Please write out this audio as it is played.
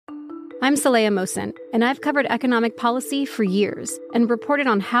I'm Saleha Mohsin, and I've covered economic policy for years and reported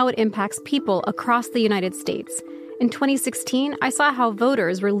on how it impacts people across the United States. In 2016, I saw how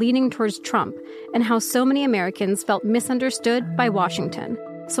voters were leaning towards Trump and how so many Americans felt misunderstood by Washington.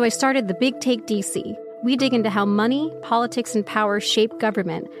 So I started The Big Take DC. We dig into how money, politics, and power shape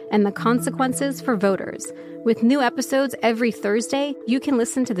government and the consequences for voters. With new episodes every Thursday, you can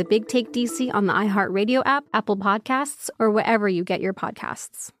listen to The Big Take DC on the iHeartRadio app, Apple Podcasts, or wherever you get your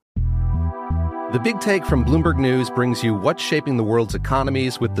podcasts. The Big Take from Bloomberg News brings you what's shaping the world's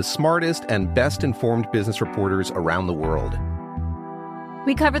economies with the smartest and best-informed business reporters around the world.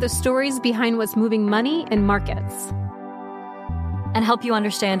 We cover the stories behind what's moving money and markets, and help you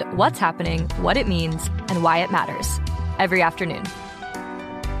understand what's happening, what it means, and why it matters every afternoon.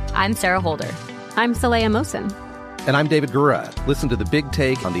 I'm Sarah Holder. I'm Saleha Mohsin. And I'm David Gura. Listen to The Big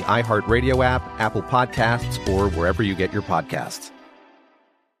Take on the iHeartRadio app, Apple Podcasts, or wherever you get your podcasts.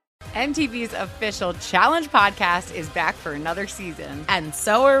 MTV's official Challenge podcast is back for another season. And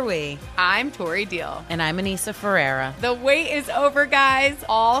so are we. I'm Tori Deal. And I'm Anissa Ferreira. The wait is over, guys.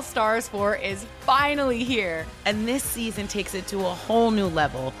 All Stars 4 is finally here. And this season takes it to a whole new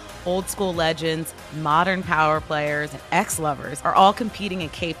level. Old school legends, modern power players, and ex-lovers are all competing in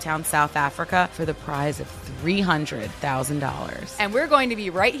Cape Town, South Africa for the prize of $300,000. And we're going to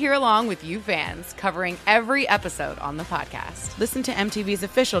be right here along with you fans, covering every episode on the podcast. Listen to MTV's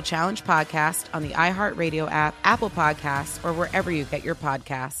official Challenge podcast on the iHeartRadio app, Apple Podcasts, or wherever you get your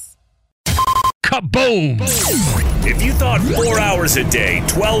podcasts. Kaboom! If you thought 4 hours a day,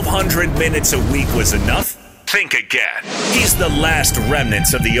 1,200 minutes a week was enough, think again. He's the last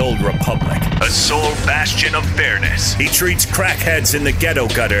remnants of the old republic, a sole bastion of fairness. He treats crackheads in the ghetto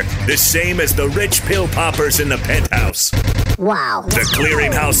gutter the same as the rich pill poppers in the penthouse. Wow. The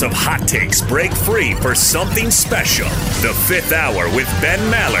clearinghouse of hot takes break free for something special. The Fifth Hour with Ben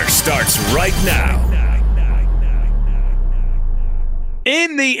Maller starts right now.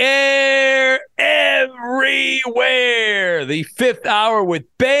 In the air, everywhere. The Fifth Hour with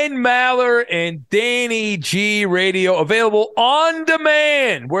Ben Maller and Danny G Radio, available on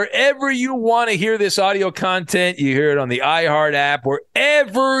demand. Wherever you want to hear this audio content, you hear it on the iHeart app,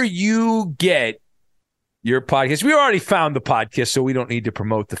 wherever you get your podcast. We already found the podcast, so we don't need to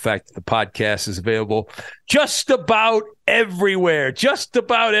promote the fact that the podcast is available just about everywhere. Just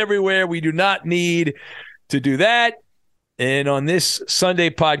about everywhere. We do not need to do that. And on this Sunday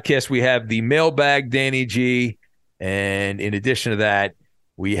podcast, we have the mailbag, Danny G. And in addition to that,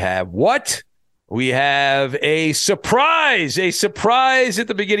 we have what? We have a surprise at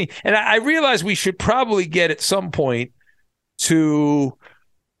the beginning. And I realize we should probably get at some point to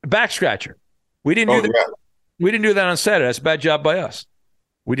Back Scratcher. We didn't do that. Yeah. We didn't do that on Saturday. That's a bad job by us.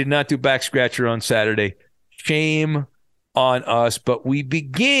 We did not do Back Scratcher on Saturday. Shame on us, but we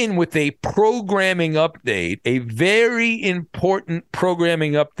begin with a programming update, a very important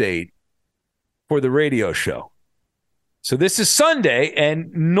programming update for the radio show. So this is Sunday, and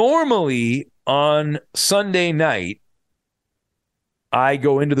normally on Sunday night, I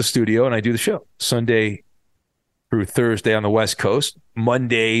go into the studio and I do the show. Sunday through Thursday on the West Coast,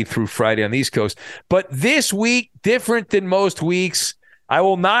 Monday through Friday on the East Coast. But this week, different than most weeks, I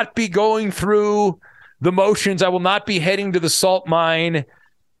will not be going through the motions. I will not be heading to the salt mine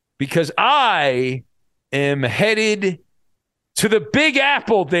because I am headed to the Big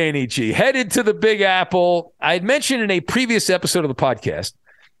Apple, Danny G. Headed to the Big Apple. I had mentioned in a previous episode of the podcast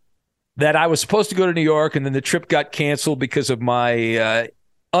that I was supposed to go to New York, and then the trip got canceled because of my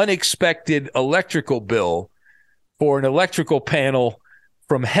unexpected electrical bill for an electrical panel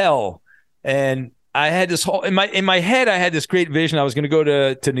from hell. And I had this whole in my head. I had this great vision. I was going to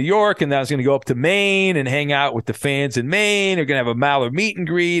go to New York, and then I was going to go up to Maine and hang out with the fans in Maine. They're going to have a Maller meet and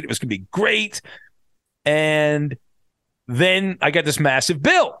greet. It was going to be great. And then I got this massive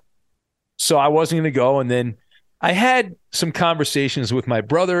bill, so I wasn't going to go. And then I had some conversations with my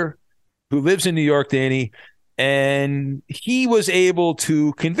brother, who lives in New York, Danny, and he was able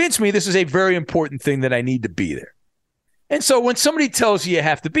to convince me this is a very important thing that I need to be there. And so when somebody tells you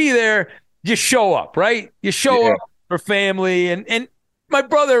have to be there, you show up, right? You show up for family. And my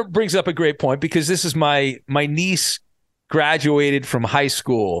brother brings up a great point, because this is my niece graduated from high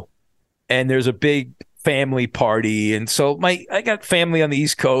school, and there's a big family party. And so I got family on the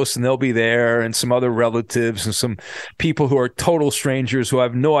East Coast, and they'll be there, and some other relatives and some people who are total strangers who I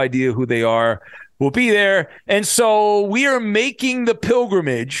have no idea who they are will be there. And so we are making the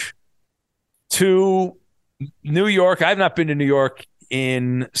pilgrimage to New York. I've not been to New York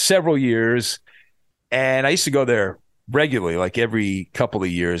in several years, and I used to go there regularly, like every couple of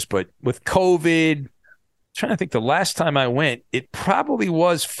years. But with COVID, trying to think the last time I went, it probably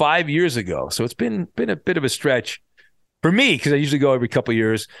was 5 years ago. So it's been a bit of a stretch for me because I usually go every couple of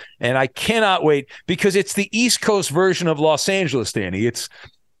years, and I cannot wait because it's the East Coast version of Los Angeles, Danny.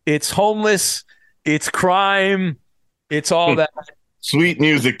 It's homeless, it's crime, it's all that. Sweet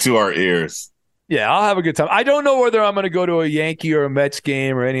music to our ears. Yeah, I'll have a good time. I don't know whether I'm going to go to a Yankee or a Mets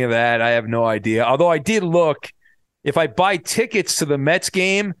game or any of that. I have no idea. Although I did look, if I buy tickets to the Mets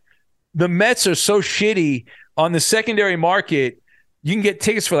game, the Mets are so shitty on the secondary market. You can get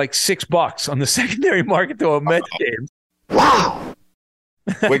tickets for like $6 on the secondary market to a Mets game. Wow.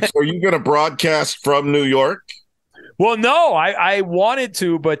 Wait, so are you going to broadcast from New York? Well, no, I wanted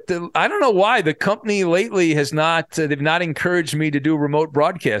to, but I don't know why. The company lately has not, they've not encouraged me to do remote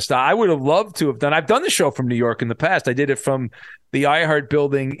broadcast. I would have loved to have done. I've done the show from New York in the past. I did it from the iHeart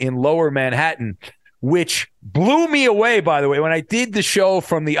building in Lower Manhattan, which blew me away, by the way. When I did the show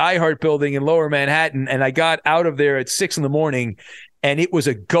from the iHeart building in Lower Manhattan and I got out of there at 6 a.m, and it was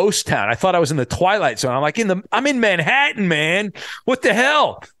a ghost town. I thought I was in the Twilight Zone. I'm like, I'm in Manhattan, man. What the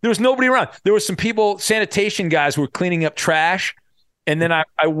hell? There was nobody around. There were some people, sanitation guys were cleaning up trash. And then I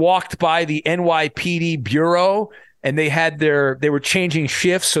walked by the NYPD bureau, and they were changing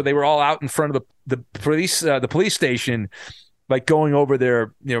shifts. So they were all out in front of the police station, like going over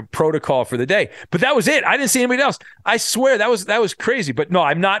their protocol for the day. But that was it. I didn't see anybody else. I swear that was crazy. But no,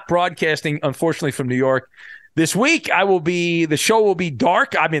 I'm not broadcasting, unfortunately, from New York. This week, the show will be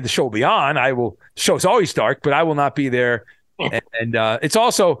dark. I mean, the show will be on. The show's always dark, but I will not be there. And it's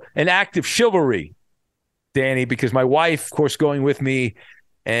also an act of chivalry, Danny, because my wife, of course, going with me.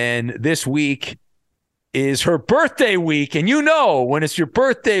 And this week is her birthday week. And when it's your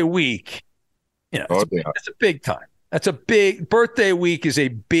birthday week, it's a big time. That's a big birthday week is a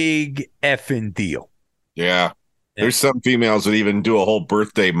big effing deal. Yeah. There's some females that even do a whole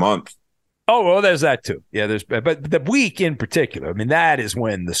birthday month. Oh, well, there's that too. Yeah, but the week in particular, I mean, that is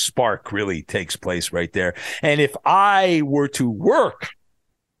when the spark really takes place right there. And if I were to work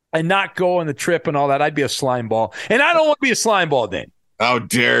and not go on the trip and all that, I'd be a slime ball. And I don't want to be a slime ball then. How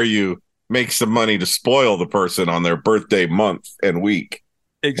dare you make some money to spoil the person on their birthday month and week?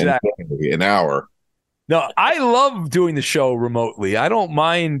 Exactly. An hour. No, I love doing the show remotely. I don't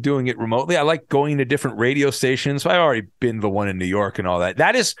mind doing it remotely. I like going to different radio stations. I've already been to the one in New York and all that.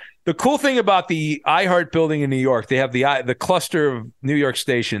 That is the cool thing about the iHeart building in New York. They have the cluster of New York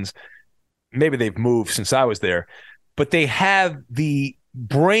stations. Maybe they've moved since I was there, but they have the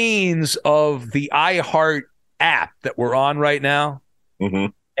brains of the iHeart app that we're on right now. Mm-hmm.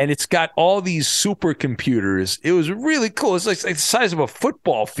 And it's got all these supercomputers. It was really cool. It's like the size of a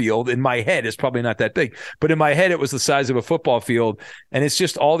football field in my head. It's probably not that big, but in my head, it was the size of a football field. And it's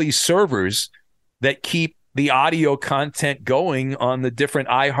just all these servers that keep the audio content going on the different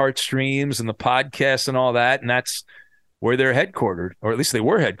iHeart streams and the podcasts and all that. And that's where they're headquartered, or at least they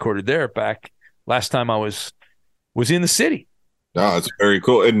were headquartered there back last time I was in the city. Oh, that's very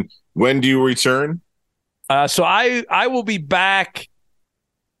cool. And when do you return? So I will be back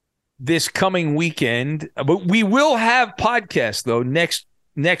this coming weekend, but we will have podcasts though next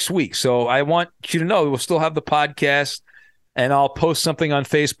week. So I want you to know we'll still have the podcast, and I'll post something on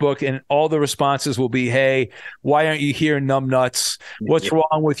Facebook, and all the responses will be, "Hey, why aren't you here, numbnuts? What's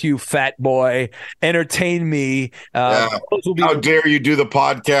wrong with you, fat boy? Entertain me." How dare you do the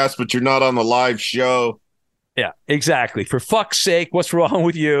podcast, but you're not on the live show? Yeah, exactly. For fuck's sake, what's wrong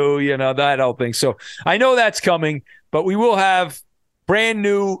with you? That whole thing. So I know that's coming, but we will have brand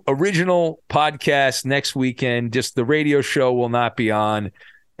new original podcast next weekend. Just the radio show will not be on.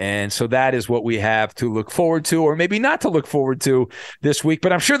 And so that is what we have to look forward to, or maybe not to look forward to this week.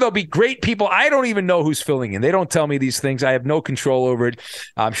 But I'm sure there'll be great people. I don't even know who's filling in. They don't tell me these things. I have no control over it.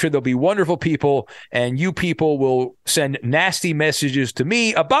 I'm sure there'll be wonderful people, and you people will send nasty messages to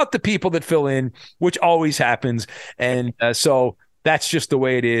me about the people that fill in, which always happens. And so that's just the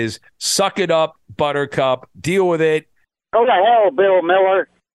way it is. Suck it up, Buttercup. Deal with it. Go to hell, Bill Miller.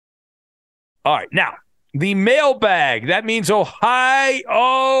 All right. Now, the mailbag. That means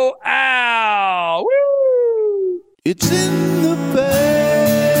Ohio. Ow. Woo! It's in the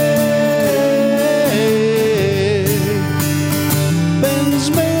bag.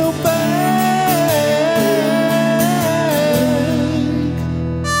 Ben's mailbag.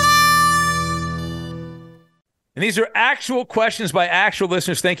 And these are actual questions by actual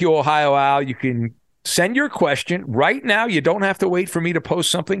listeners. Thank you, Ohio Al. You can send your question right now. You don't have to wait for me to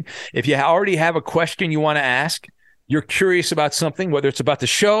post something. If you already have a question you want to ask, you're curious about something, whether it's about the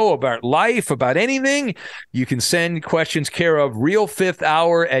show, about life, about anything, you can send questions care of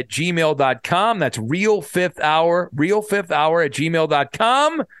realfifthhour@gmail.com. That's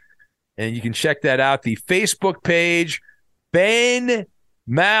realfifthhour@gmail.com. And you can check that out. The Facebook page, Ben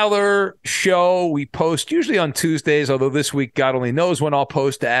Maller Show. We post usually on Tuesdays, although this week, God only knows when I'll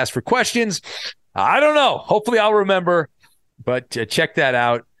post to ask for questions. I don't know. Hopefully I'll remember, but check that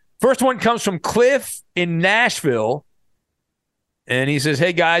out. First one comes from Cliff in Nashville. And he says,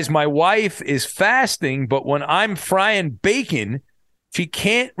 hey, guys, my wife is fasting, but when I'm frying bacon, she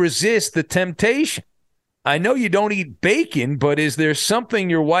can't resist the temptation. I know you don't eat bacon, but is there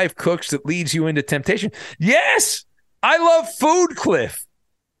something your wife cooks that leads you into temptation? Yes, I love food, Cliff.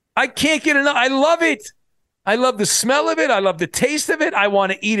 I can't get enough. I love it. I love the smell of it. I love the taste of it. I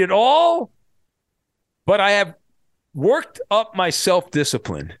want to eat it all. But I have worked up my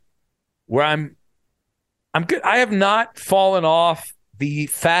self-discipline where I'm good. I have not fallen off the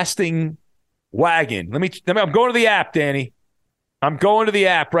fasting wagon. I'm going to the app, Danny. I'm going to the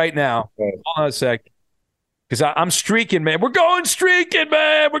app right now. Okay. Hold on a sec. Because I'm streaking, man. We're going streaking,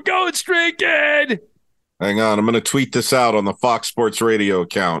 man. We're going streaking. Hang on. I'm going to tweet this out on the Fox Sports Radio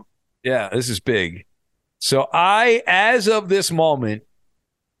account. Yeah, this is big. So I, as of this moment,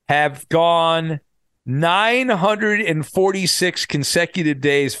 have gone 946 consecutive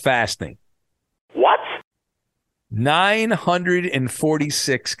days fasting. What?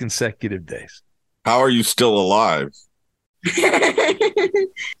 946 consecutive days. How are you still alive?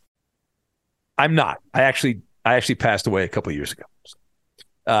 I'm not. I actually passed away a couple of years ago.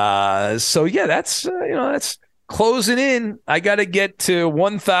 So yeah, that's that's closing in. I got to get to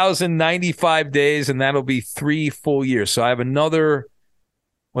 1,095 days, and that'll be 3 full years. So I have another,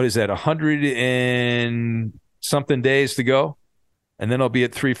 what is that, 100 and something days to go, and then I'll be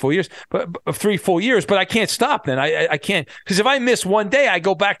at 3 full years. But 3 full years, but I can't stop. Then I can't, because if I miss one day, I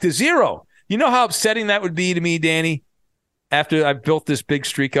go back to zero. You know how upsetting that would be to me, Danny, after I've built this big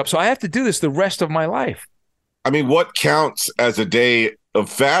streak up. So I have to do this the rest of my life. I mean, what counts as a day of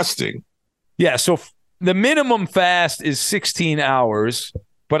fasting? Yeah, so the minimum fast is 16 hours,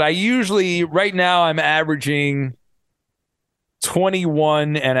 but I usually, right now, I'm averaging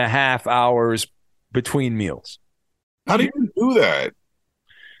 21 and a half hours between meals. How do you do that?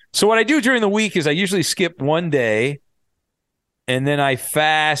 So what I do during the week is I usually skip one day, and then I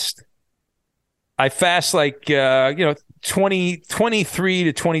fast like, 23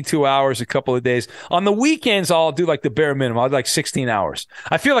 to 22 hours a couple of days. On the weekends, I'll do like the bare minimum. I'll do like 16 hours.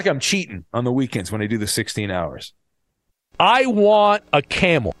 I feel like I'm cheating on the weekends when I do the 16 hours. I want a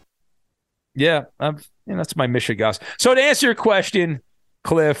camel. Yeah, that's my Michigas. So to answer your question,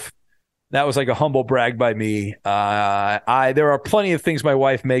 Cliff, that was like a humble brag by me. There are plenty of things my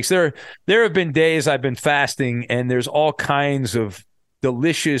wife makes. There have been days I've been fasting, and there's all kinds of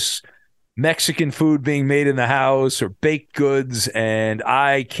delicious Mexican food being made in the house or baked goods, and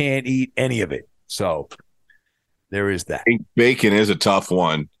I can't eat any of it. So there is that. Bacon is a tough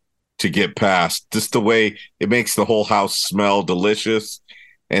one to get past. Just the way it makes the whole house smell delicious.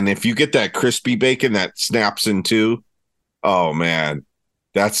 And if you get that crispy bacon that snaps in two, oh man,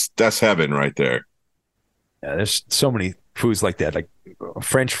 that's heaven right there. Yeah, there's so many foods like that, like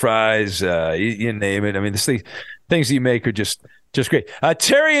French fries, you name it. I mean, the things you make are just great.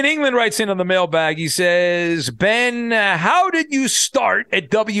 Terry in England writes in on the mailbag. He says, Ben, how did you start at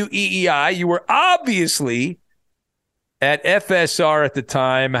WEEI? You were obviously at FSR at the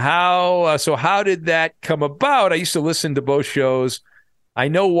time. How did that come about? I used to listen to both shows. I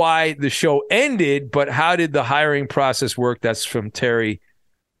know why the show ended, but how did the hiring process work? That's from Terry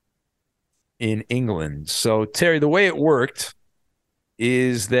in England. So, Terry, the way it worked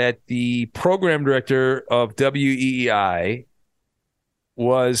is that the program director of WEEI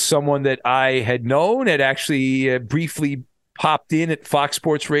was someone that I had known, had actually briefly popped in at Fox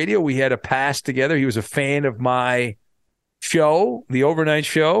Sports Radio. We had a pass together. He was a fan of my show, the overnight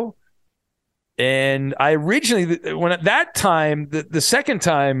show. And I originally, when at that time, the second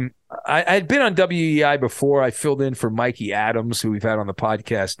time, I had been on WEEI before. I filled in for Mikey Adams, who we've had on the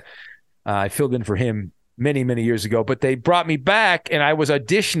podcast. I filled in for him many, many years ago. But they brought me back, and I was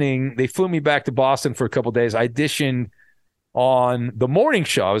auditioning. They flew me back to Boston for a couple of days. I auditioned on the morning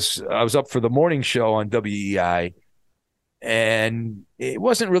show. I was up for the morning show on WEEI, and it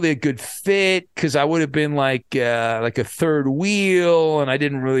wasn't really a good fit because I would have been like a third wheel, and I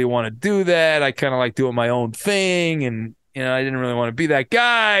didn't really want to do that. I kind of like doing my own thing, and I didn't really want to be that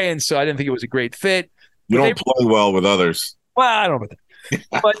guy, and so I didn't think it was a great fit. You don't play well with others. Well, I don't know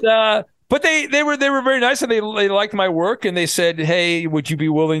about that. But they were very nice, and they liked my work, and they said, hey, would you be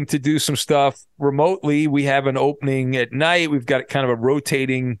willing to do some stuff remotely? We have an opening at night. We've got kind of a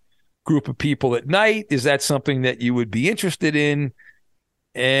rotating group of people at night. Is that something that you would be interested in?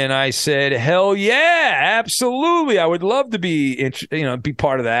 And I said, hell yeah, absolutely. I would love to be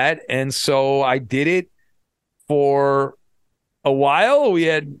part of that. And so I did it for a while. We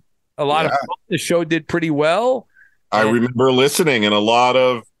had a lot of fun. The show did pretty well. I remember listening, and a lot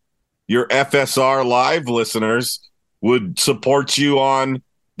of your FSR Live listeners would support you on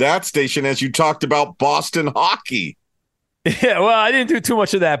that station as you talked about Boston hockey. Yeah, well, I didn't do too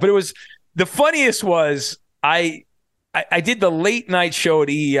much of that, but it was the funniest was I did the late night show at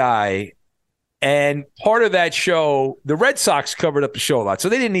EEI, and part of that show, the Red Sox covered up the show a lot, so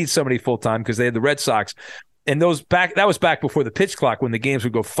they didn't need somebody full time because they had the Red Sox. And that was back before the pitch clock when the games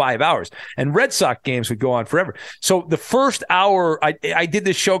would go 5 hours, and Red Sox games would go on forever. So the first hour, I did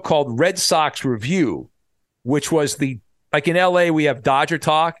this show called Red Sox Review, which was like in LA, we have Dodger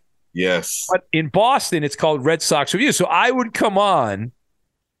Talk. Yes. But in Boston, it's called Red Sox Review. So I would come on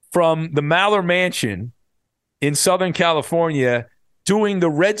from the Maller Mansion in Southern California doing the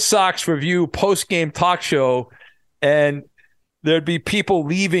Red Sox Review post-game talk show, and there'd be people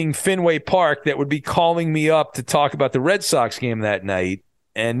leaving Fenway Park that would be calling me up to talk about the Red Sox game that night.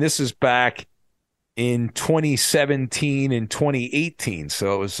 And this is back in 2017 and 2018.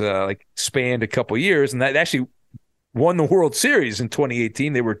 So it was spanned a couple years, and that actually won the World Series in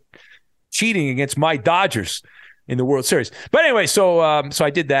 2018. They were cheating against my Dodgers in the World Series. But anyway, so I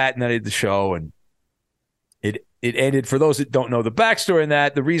did that, and I did the show, and it ended. For those that don't know the backstory in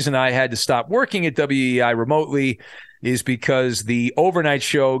that, the reason I had to stop working at WEI remotely is because the overnight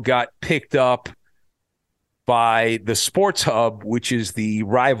show got picked up by the Sports Hub, which is the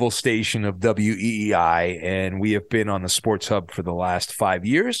rival station of WEEI, and we have been on the Sports Hub for the last 5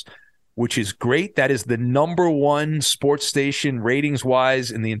 years, which is great. That is the number one sports station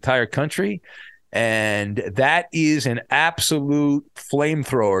ratings-wise in the entire country, and that is an absolute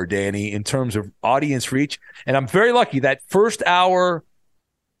flamethrower, Danny, in terms of audience reach. And I'm very lucky that first hour,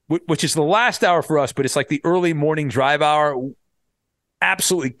 which is the last hour for us, but it's like the early morning drive hour,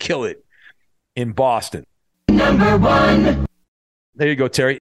 absolutely kill it in Boston. Number one. There you go,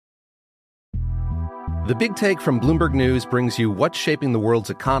 Terry. The Big Take from Bloomberg News brings you what's shaping the world's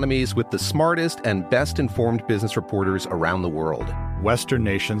economies with the smartest and best-informed business reporters around the world. Western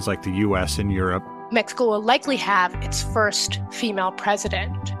nations like the U.S. and Europe. Mexico will likely have its first female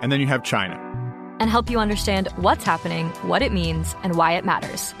president. And then you have China. And help you understand what's happening, what it means, and why it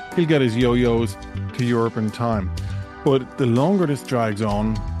matters. He'll get his yo-yos to Europe in time. But the longer this drags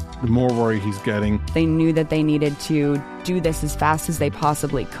on, the more worry he's getting. They knew that they needed to do this as fast as they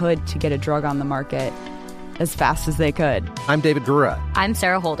possibly could to get a drug on the market as fast as they could. I'm David Gura. I'm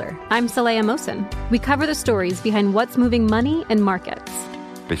Sarah Holder. I'm Saleha Mohsin. We cover the stories behind what's moving money and markets.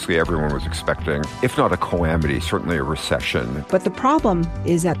 Basically, everyone was expecting, if not a calamity, certainly a recession. But the problem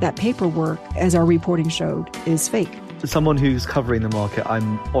is that paperwork, as our reporting showed, is fake. As someone who's covering the market,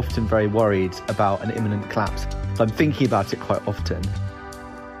 I'm often very worried about an imminent collapse. So I'm thinking about it quite often.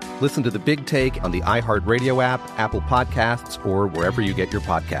 Listen to The Big Take on the iHeartRadio app, Apple Podcasts, or wherever you get your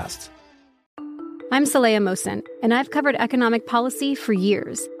podcasts. I'm Saleha Mohsin, and I've covered economic policy for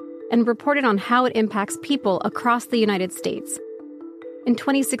years and reported on how it impacts people across the United States. In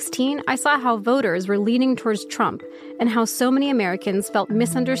 2016, I saw how voters were leaning towards Trump and how so many Americans felt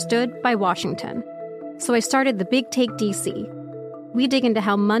misunderstood by Washington. So I started The Big Take DC. We dig into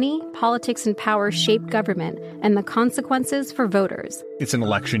how money, politics, and power shape government and the consequences for voters. It's an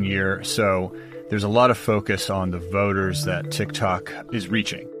election year, so there's a lot of focus on the voters that TikTok is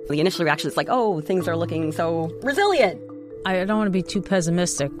reaching. The initial reaction is like, oh, things are looking so resilient. I don't want to be too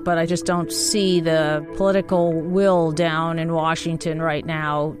pessimistic, but I just don't see the political will down in Washington right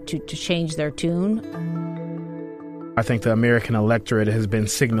now to change their tune. I think the American electorate has been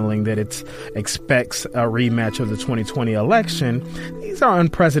signaling that it expects a rematch of the 2020 election. These are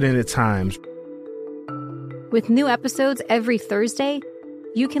unprecedented times. With new episodes every Thursday,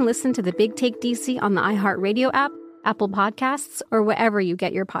 you can listen to The Big Take DC on the iHeartRadio app, Apple Podcasts, or wherever you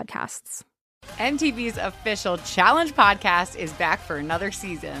get your podcasts. MTV's official Challenge podcast is back for another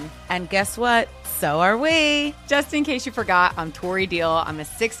season. And guess what? So are we. Just in case you forgot, I'm Tori Deal. I'm a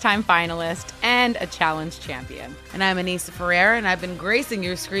 6-time finalist and a Challenge champion. And I'm Anissa Ferreira, and I've been gracing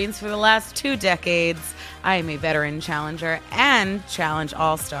your screens for the last 2 decades. I am a veteran challenger and Challenge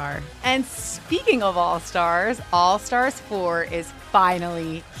All-Star. And speaking of All-Stars, All-Stars 4 is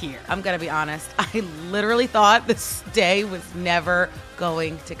finally here. I'm going to be honest. I literally thought this day was never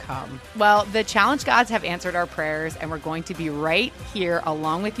going to come. Well, the Challenge gods have answered our prayers, and we're going to be right here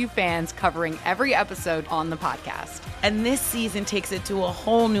along with you fans covering every episode on the podcast. And this season takes it to a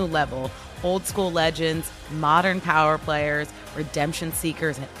whole new level. Old school legends, modern power players, redemption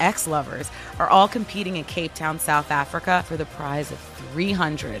seekers, and ex-lovers are all competing in Cape Town, South Africa for the prize of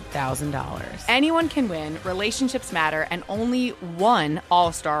 $300,000. Anyone can win, relationships matter, and only one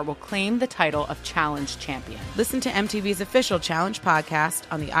All-Star will claim the title of Challenge Champion. Listen to MTV's official Challenge podcast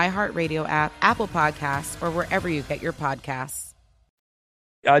on the iHeartRadio app, Apple Podcasts, or wherever you get your podcasts.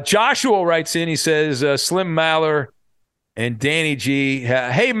 Joshua writes in, he says, Slim Maller and Danny G.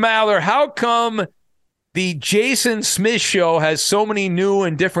 Hey, Maller, how come the Jason Smith show has so many new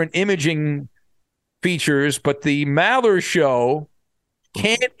and different imaging features, but the Maller show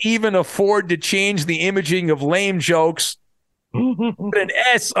can't even afford to change the imaging of lame jokes? Put an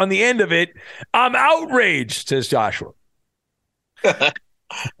S on the end of it. I'm outraged, says Joshua.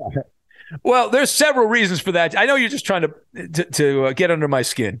 Well, there's several reasons for that. I know you're just trying to get under my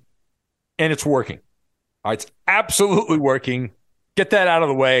skin, and it's working. All right, it's absolutely working. Get that out of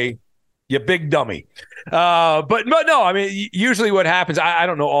the way, you big dummy. But no, I mean, usually what happens, I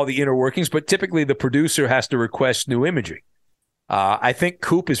don't know all the inner workings, but typically the producer has to request new imaging. I think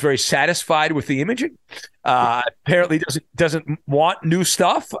Coop is very satisfied with the imaging. Apparently doesn't want new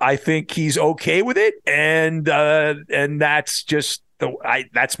stuff. I think he's okay with it, and that's just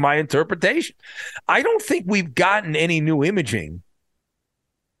that's my interpretation. I don't think we've gotten any new imaging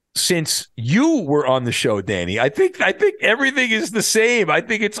since you were on the show, Danny. I think everything is the same. I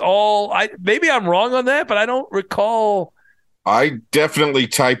think it's all. Maybe I'm wrong on that, but I don't recall. I definitely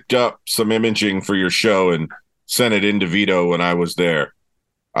typed up some imaging for your show and sent it into Vito when I was there.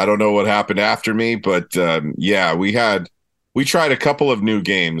 I don't know what happened after me, but yeah, we tried a couple of new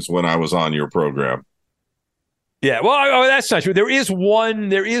games when I was on your program. Yeah, well, that's not true. There is one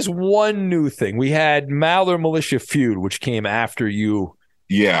new thing. We had Maller Militia Feud, which came after you.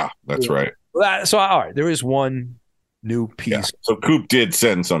 Yeah, that's right. So, all right, there is one new piece. Yeah. So Coop did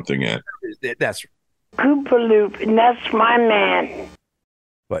send something in. That's right. Koopaloop, and that's my man.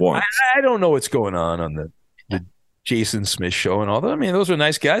 But I don't know what's going on the Jason Smith show and all that. I mean, those are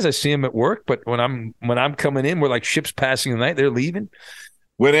nice guys. I see them at work, but when I'm coming in, we're like ships passing the night. They're leaving.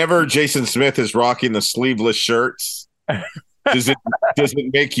 Whenever Jason Smith is rocking the sleeveless shirts, does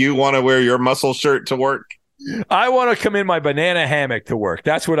it make you want to wear your muscle shirt to work? I want to come in my banana hammock to work.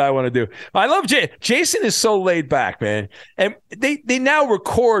 That's what I want to do. I love Jason is so laid back, man. And they now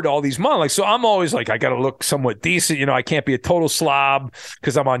record all these monologues. So I'm always like, I got to look somewhat decent. You know, I can't be a total slob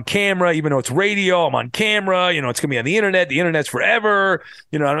because I'm on camera, even though it's radio, I'm on camera. You know, it's going to be on the internet. The internet's forever.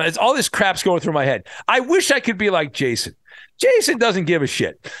 You know, it's all this crap's going through my head. I wish I could be like Jason. Jason doesn't give a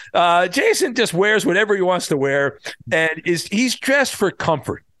shit. Jason just wears whatever he wants to wear, and he's dressed for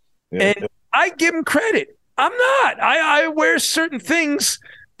comfort. Yeah. And I give him credit. I'm not. I wear certain things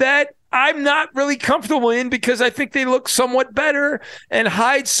that I'm not really comfortable in because I think they look somewhat better and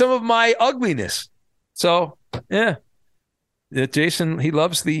hide some of my ugliness. So, yeah. Jason, he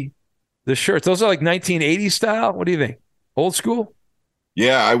loves the shirts. Those are like 1980s style. What do you think? Old school?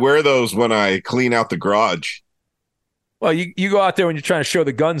 Yeah, I wear those when I clean out the garage. Well, you go out there when you're trying to show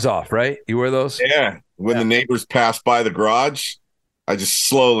the guns off, right? You wear those? Yeah. When the neighbors pass by the garage, I just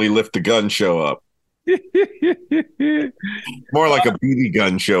slowly lift the gun show up. More like a BB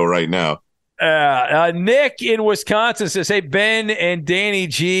gun show right now. Nick in Wisconsin says, hey, Ben and Danny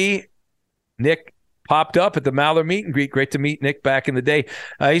G. Nick popped up at the Maller meet and greet. Great to meet Nick back in the day.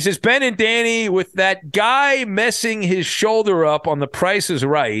 He says, Ben and Danny, with that guy messing his shoulder up on The Price is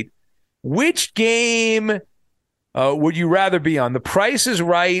Right, which game would you rather be on, The Price is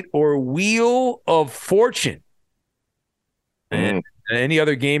Right or Wheel of Fortune? And any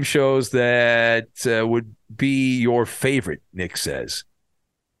other game shows that would be your favorite, Nick says.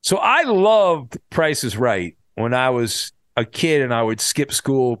 So I loved Price is Right when I was a kid and I would skip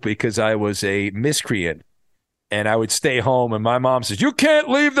school because I was a miscreant. And I would stay home and my mom says, you can't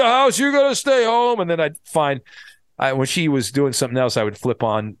leave the house, you got to stay home. And then I'd find... when she was doing something else, I would flip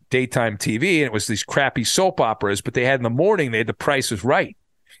on daytime TV, and it was these crappy soap operas, but they had in the morning, they had The Price is Right.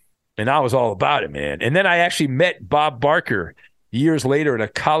 And I was all about it, man. And then I actually met Bob Barker years later at a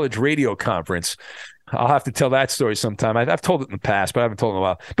college radio conference. I'll have to tell that story sometime. I've told it in the past, but I haven't told it in a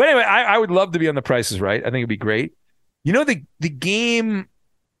while. But anyway, I would love to be on The Price is Right. I think it'd be great. You know, the game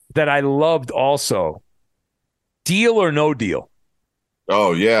that I loved also, Deal or No Deal.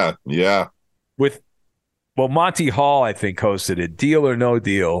 Oh, yeah. Yeah. Well, Monty Hall, I think, hosted it. Deal or No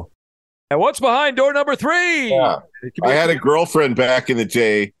Deal. And what's behind door number 3? Yeah. I had a girlfriend back in the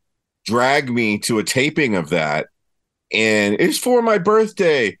day drag me to a taping of that, and it's for my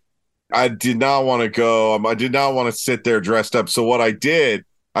birthday. I did not want to go. I did not want to sit there dressed up. So what I did,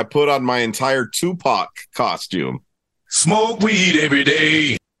 I put on my entire Tupac costume. Smoke weed every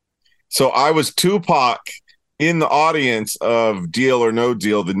day. So I was Tupac in the audience of Deal or No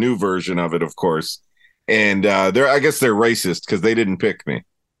Deal, the new version of it, of course. And I guess they're racist because they didn't pick me.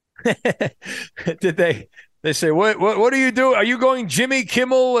 Did they? They say, what are you doing? Are you going Jimmy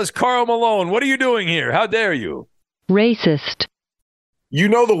Kimmel as Karl Malone? What are you doing here? How dare you? Racist. You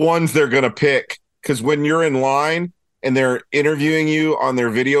know the ones they're going to pick because when you're in line and they're interviewing you on their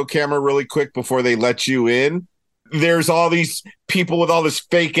video camera really quick before they let you in, there's all these people with all this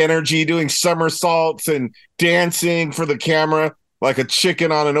fake energy doing somersaults and dancing for the camera like a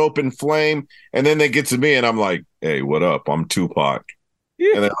chicken on an open flame. And then they get to me and I'm like, hey, what up? I'm Tupac.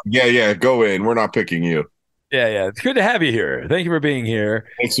 Yeah. And then, go in. We're not picking you. Yeah. It's good to have you here. Thank you for being here.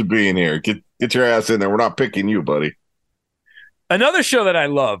 Thanks for being here. Get your ass in there. We're not picking you, buddy. Another show that I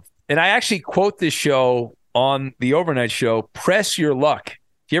love, and I actually quote this show on the overnight show, Press Your Luck.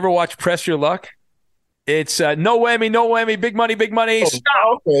 Do you ever watch Press Your Luck? It's no whammy, big money, big money.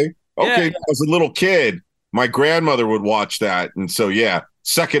 Stop. Okay. Yeah. As a little kid, my grandmother would watch that. And so,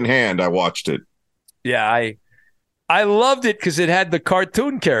 secondhand, I watched it. Yeah, I loved it because it had the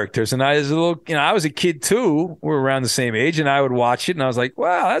cartoon characters. And I was a kid too. We were around the same age. And I would watch it. And I was like,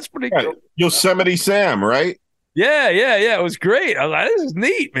 wow, that's pretty cool. Yosemite Sam, right? Yeah. It was great. I was like, this is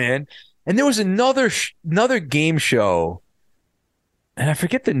neat, man. And there was another game show. And I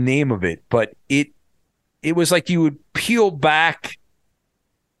forget the name of it. But it was like you would peel back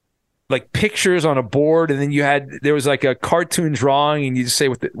like pictures on a board, and then there was like a cartoon drawing, and you just say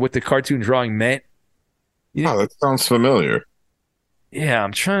what the cartoon drawing meant. That sounds familiar. Yeah, I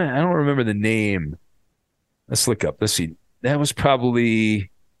don't remember the name. Let's look up. Let's see. That was probably.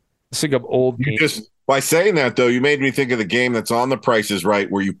 Let's look up old games. Just by saying that though, you made me think of the game that's on The Price is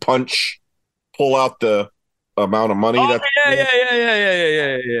Right, where you pull out the amount of money. Yeah.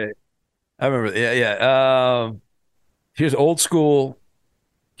 I remember. Yeah. Here's old school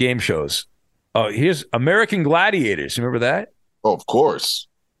game shows. Oh, here's American Gladiators. Remember that? Oh, of course.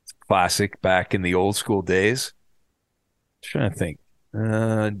 Classic back in the old school days. Trying to think.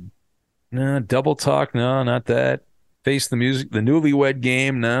 No, Double Talk. No, not that. Face the Music. The Newlywed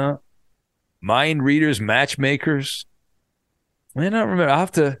Game. No. Mind Readers, Matchmakers. I don't remember. I'll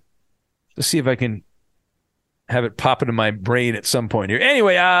have to see if I can have it pop into my brain at some point here.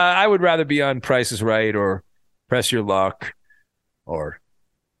 Anyway, I would rather be on Price is Right or Press Your Luck or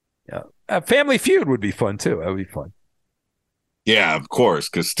Family Feud would be fun too. That would be fun. Yeah, of course,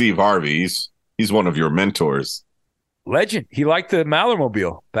 because Steve Harvey, he's one of your mentors. Legend. He liked the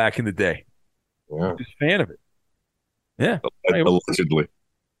Mallermobile back in the day. Yeah. He was a fan of it. Yeah. Allegedly.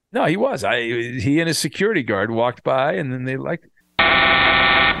 No, he was. He and his security guard walked by, and then they liked it.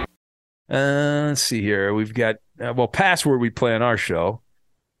 Let's see here. We've got, Password we play on our show.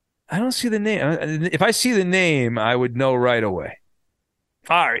 I don't see the name. If I see the name, I would know right away.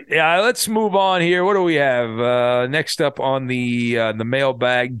 All right. Yeah, let's move on here. What do we have? Next up on the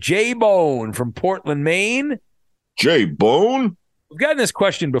mailbag, J-Bone from Portland, Maine. J-Bone? We've gotten this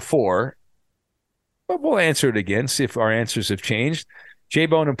question before, but we'll answer it again, see if our answers have changed.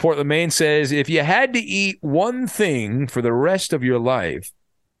 J-Bone in Portland, Maine says, if you had to eat one thing for the rest of your life,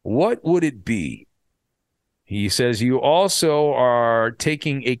 what would it be? He says you also are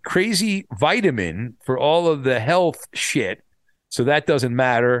taking a crazy vitamin for all of the health shit, so that doesn't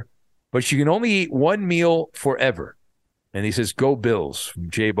matter, but you can only eat one meal forever. And he says, go Bills, from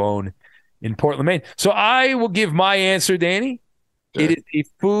J-Bone in Portland, Maine. So I will give my answer, Danny. Okay. It is a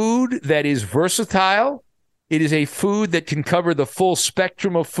food that is versatile. It is a food that can cover the full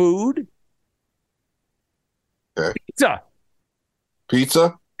spectrum of food. Okay.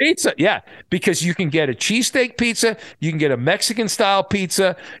 Pizza, yeah, because you can get a cheesesteak pizza, you can get a Mexican-style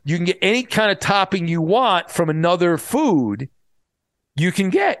pizza, you can get any kind of topping you want from another food you can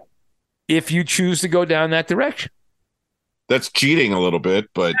get if you choose to go down that direction. That's cheating a little bit,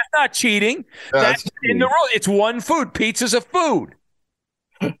 but... That's not cheating. That's in the rule. It's one food. Pizza's a food.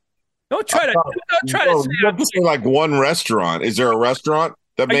 Don't try to say like one restaurant. Is there a restaurant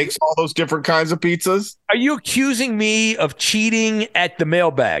that makes all those different kinds of pizzas? Are you accusing me of cheating at the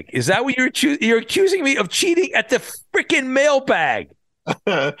mailbag? Is that what you're accusing me of cheating at the freaking mailbag?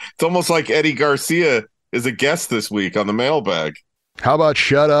 It's almost like Eddie Garcia is a guest this week on the mailbag. How about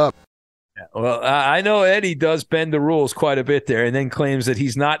shut up? Well, I know Eddie does bend the rules quite a bit there and then claims that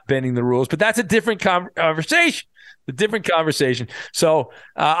he's not bending the rules, but that's a different conversation. A different conversation. So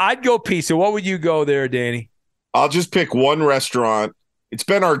I'd go pizza. What would you go there, Danny? I'll just pick one restaurant. It's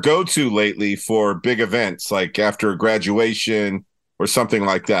been our go-to lately for big events, like after graduation or something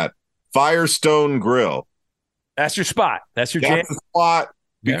like that. Firestone Grill. That's your spot. That's your spot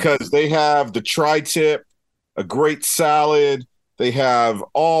because they have the tri-tip, a great salad. They have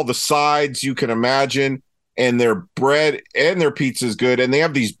all the sides you can imagine, and their bread and their pizza is good. And they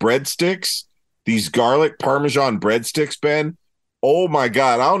have these breadsticks, these garlic Parmesan breadsticks, Ben. Oh my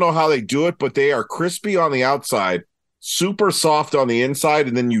God. I don't know how they do it, but they are crispy on the outside, super soft on the inside,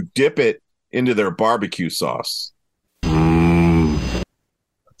 and then you dip it into their barbecue sauce.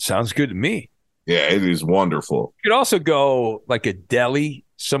 Sounds good to me. Yeah, it is wonderful. You could also go like a deli.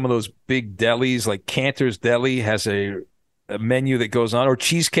 Some of those big delis, like Cantor's Deli, has a menu that goes on, or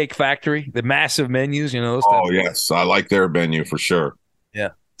Cheesecake Factory, the massive menus, those Oh, yes. I like their menu for sure.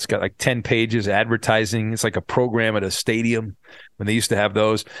 Yeah. It's got like 10 pages advertising. It's like a program at a stadium when they used to have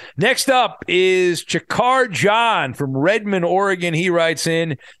those. Next up is Chakar John from Redmond, Oregon. He writes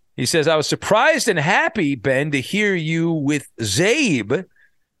in, he says, I was surprised and happy, Ben, to hear you with Zabe.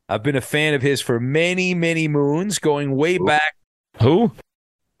 I've been a fan of his for many, many moons, going way back. Who?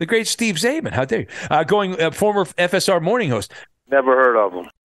 The great Steve Zabin. How dare you? Former FSR morning host. Never heard of him.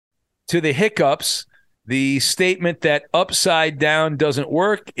 To the hiccups, the statement that upside down doesn't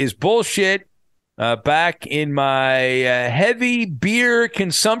work is bullshit. Back in my heavy beer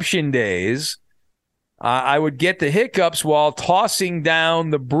consumption days, I would get the hiccups while tossing down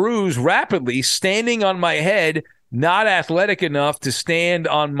the brews rapidly, standing on my head, not athletic enough to stand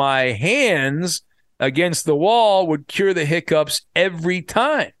on my hands against the wall would cure the hiccups every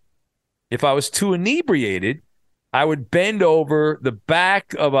time. If I was too inebriated, I would bend over the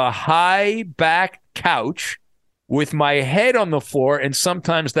back of a high back couch with my head on the floor, and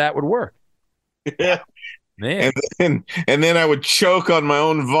sometimes that would work. Yeah. Man. And then I would choke on my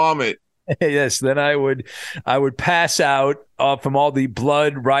own vomit. Yes, then I would pass out from all the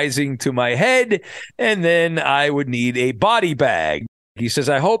blood rising to my head, and then I would need a body bag. He says,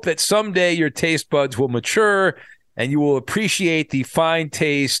 I hope that someday your taste buds will mature and you will appreciate the fine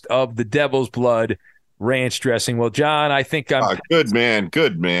taste of the Devil's Blood ranch dressing. Well, John, I think I'm good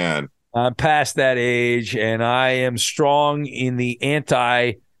man. I'm past that age, and I am strong in the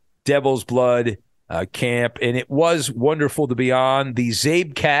anti-Devil's Blood camp, and it was wonderful to be on the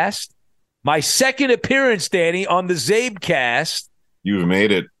Zabecast. My second appearance, Danny, on the Zabecast. You've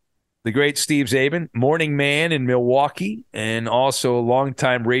made it. The great Steve Zabin, morning man in Milwaukee, and also a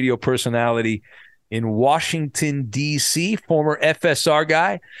longtime radio personality in Washington, D.C., former FSR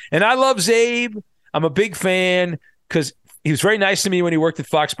guy. And I love Zabe. I'm a big fan because he was very nice to me when he worked at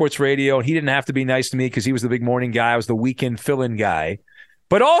Fox Sports Radio. He didn't have to be nice to me because he was the big morning guy. I was the weekend fill-in guy.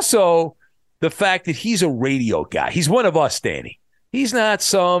 But also the fact that he's a radio guy. He's one of us, Danny. He's not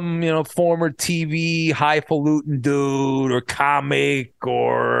some, former TV highfalutin dude or comic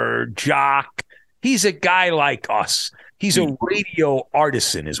or jock. He's a guy like us. He's a radio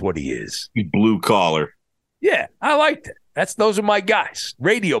artisan is what he is. Blue collar. Yeah, I like that. Those are my guys.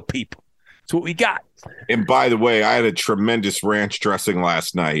 Radio people. That's what we got. And by the way, I had a tremendous ranch dressing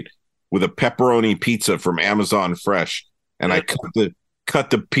last night with a pepperoni pizza from Amazon Fresh. And I cut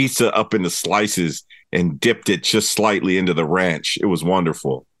the pizza up into slices and dipped it just slightly into the ranch. It was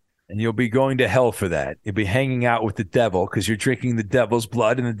wonderful. And you'll be going to hell for that. You'll be hanging out with the devil because you're drinking the devil's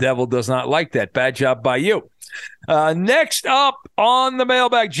blood, and the devil does not like that. Bad job by you. Next up on the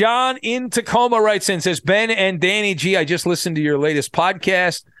mailbag, John in Tacoma writes in, says, Ben and Danny G, I just listened to your latest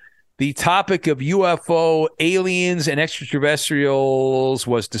podcast. The topic of UFO, aliens, and extraterrestrials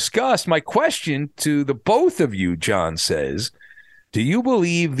was discussed. My question to the both of you, John says, do you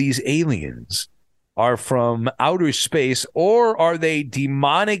believe these aliens are from outer space, or are they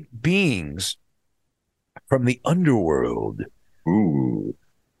demonic beings from the underworld? Ooh.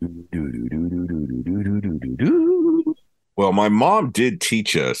 Well, my mom did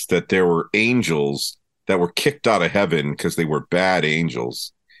teach us that there were angels that were kicked out of heaven because they were bad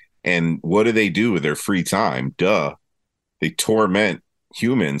angels. And what do they do with their free time? Duh. They torment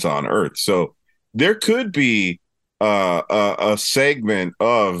humans on Earth. So there could be a segment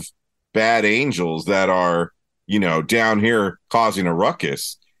of bad angels that are, down here causing a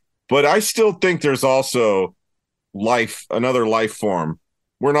ruckus. But I still think there's also another life form.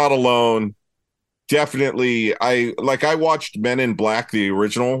 We're not alone. Definitely. I watched Men in Black, the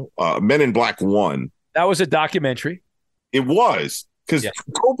original, Men in Black 1. That was a documentary. It was. Because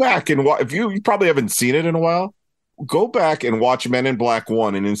go back and watch, if you probably haven't seen it in a while, go back and watch Men in Black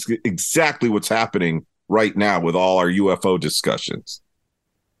 1, and it's exactly what's happening right now with all our UFO discussions.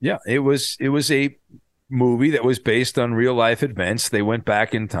 Yeah, it was a movie that was based on real life events. They went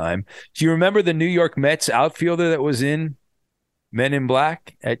back in time. Do you remember the New York Mets outfielder that was in Men in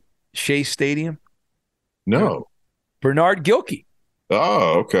Black at Shea Stadium? No. Bernard Gilkey.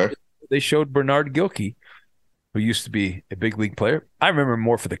 Oh, okay. They showed Bernard Gilkey, who used to be a big league player. I remember him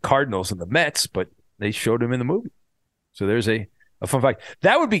more for the Cardinals and the Mets, but they showed him in the movie. So there's a a fun fact.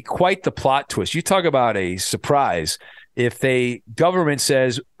 That would be quite the plot twist. You talk about a surprise if the government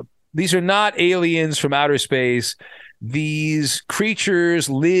says these are not aliens from outer space. These creatures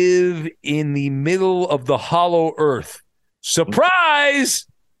live in the middle of the hollow earth. Surprise!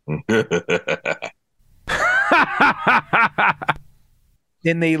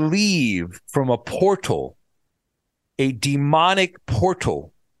 Then they leave from a portal, a demonic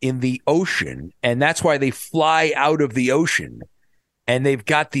portal in the ocean, and that's why they fly out of the ocean. And they've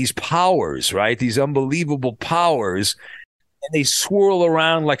got these powers, right? These unbelievable powers, and they swirl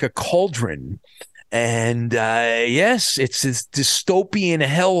around like a cauldron. And yes, it's this dystopian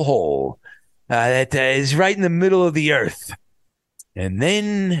hellhole that is right in the middle of the earth. And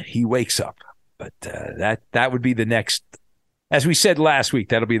then he wakes up. But that would be the next, as we said last week,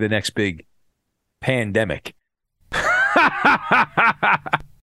 that'll be the next big pandemic.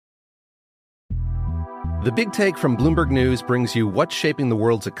 The Big Take from Bloomberg News brings you what's shaping the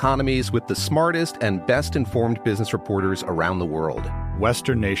world's economies with the smartest and best-informed business reporters around the world.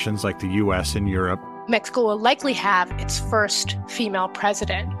 Western nations like the U.S. and Europe. Mexico will likely have its first female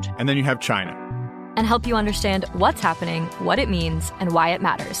president. And then you have China. And help you understand what's happening, what it means, and why it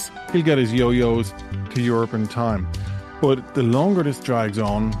matters. He'll get his yo-yos to Europe in time. But the longer this drags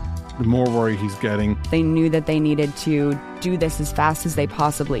on, the more worry he's getting. They knew that they needed to do this as fast as they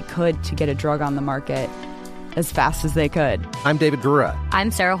possibly could to get a drug on the market as fast as they could. I'm David Gura.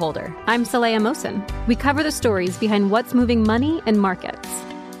 I'm Sarah Holder. I'm Saleha Mohsin. We cover the stories behind what's moving money and markets.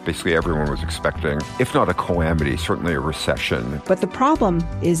 Basically, everyone was expecting, if not a calamity, certainly a recession. But the problem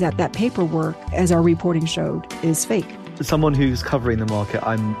is that paperwork, as our reporting showed, is fake. As someone who's covering the market,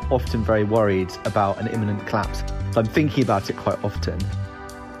 I'm often very worried about an imminent collapse. I'm thinking about it quite often.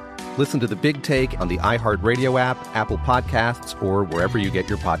 Listen to The Big Take on the iHeartRadio app, Apple Podcasts, or wherever you get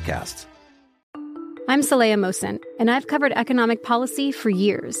your podcasts. I'm Saleha Mohsin, and I've covered economic policy for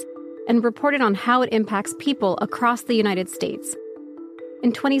years and reported on how it impacts people across the United States.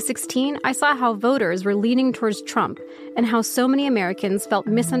 In 2016, I saw how voters were leaning towards Trump and how so many Americans felt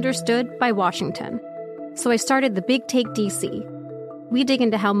misunderstood by Washington. So I started The Big Take DC. We dig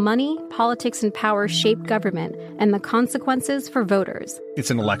into how money, politics, and power shape government and the consequences for voters.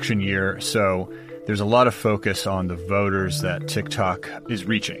 It's an election year, so there's a lot of focus on the voters that TikTok is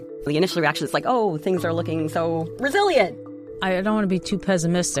reaching. The initial reaction is like, oh, things are looking so resilient. I don't want to be too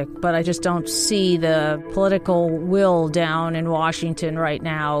pessimistic, but I just don't see the political will down in Washington right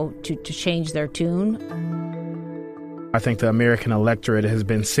now to change their tune. I think the American electorate has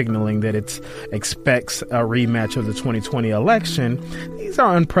been signaling that it expects a rematch of the 2020 election. These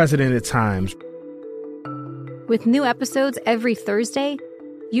are unprecedented times. With new episodes every Thursday,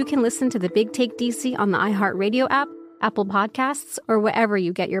 you can listen to The Big Take DC on the iHeartRadio app, Apple Podcasts, or wherever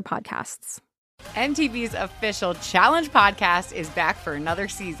you get your podcasts. MTV's official Challenge podcast is back for another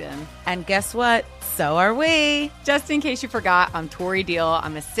season. And guess what? So are we. Just in case you forgot, I'm Tori Deal.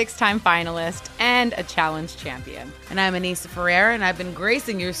 I'm a 6-time finalist and a Challenge champion. And I'm Anissa Ferreira, and I've been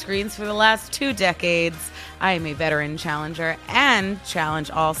gracing your screens for the last 2 decades. I am a veteran challenger and Challenge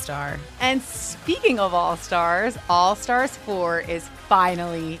All-Star. And speaking of All-Stars, All-Stars 4 is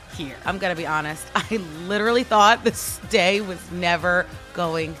finally here. I'm going to be honest. I literally thought this day was never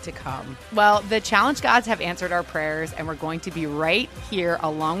going to come. Well, the Challenge gods have answered our prayers, and we're going to be right here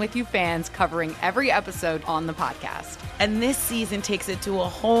along with you fans covering every episode on the podcast. And this season takes it to a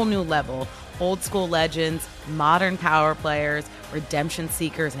whole new level. Old school legends, modern power players, redemption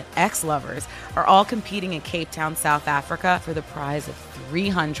seekers, and ex-lovers are all competing in Cape Town, South Africa for the prize of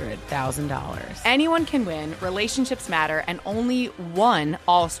 $300,000. Anyone can win, relationships matter, and only one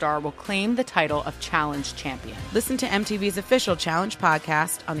All-Star will claim the title of Challenge champion. Listen to MTV's official Challenge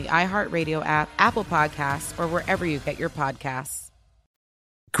podcast on the iHeartRadio app, Apple Podcasts, or wherever you get your podcasts.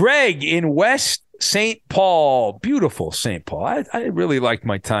 Greg in West St. Paul, beautiful St. Paul. I really liked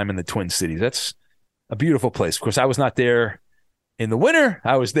my time in the Twin Cities. That's a beautiful place. Of course, I was not there in the winter.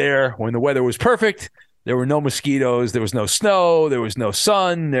 I was there when the weather was perfect. There were no mosquitoes. There was no snow. There was no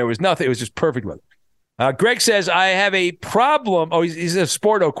sun. There was nothing. It was just perfect weather. Greg says, I have a problem. Oh, he's a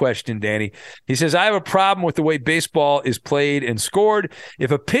Sporto question, Danny. He says, I have a problem with the way baseball is played and scored. If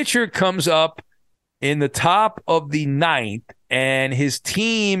a pitcher comes up in the top of the 9th and his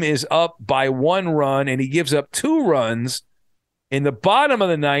team is up by 1 run and he gives up 2 runs, in the bottom of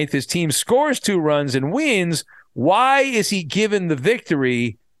the 9th, his team scores 2 runs and wins. Why is he given the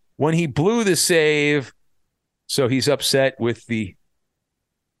victory when he blew the save? So he's upset with the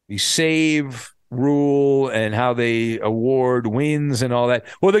save rule and how they award wins and all that.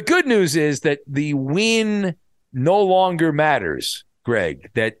 Well, the good news is that the win no longer matters, Greg,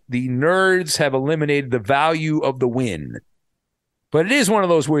 that the nerds have eliminated the value of the win. But it is one of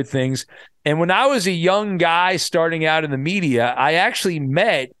those weird things. And when I was a young guy starting out in the media, I actually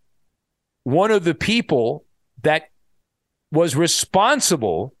met one of the people that was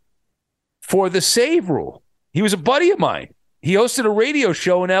responsible for the save rule. He was a buddy of mine. He hosted a radio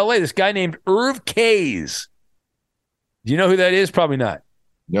show in LA, this guy named Irv Kays. Do you know who that is? Probably not.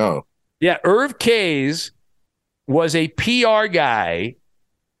 No. Yeah, Irv Kays was a PR guy,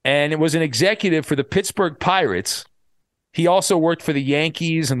 and it was an executive for the Pittsburgh Pirates. He also worked for the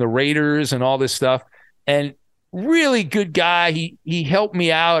Yankees and the Raiders and all this stuff. And really good guy. He helped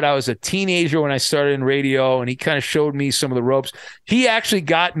me out. I was a teenager when I started in radio, and he kind of showed me some of the ropes. He actually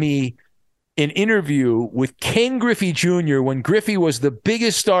got me an interview with Ken Griffey Jr. when Griffey was the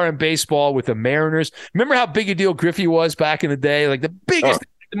biggest star in baseball with the Mariners. Remember how big a deal Griffey was back in the day? Like the biggest,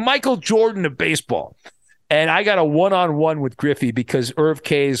 Michael Jordan of baseball. And I got a one-on-one with Griffey because Irv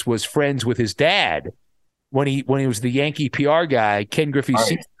Kays was friends with his dad when he was the Yankee PR guy, Ken Griffey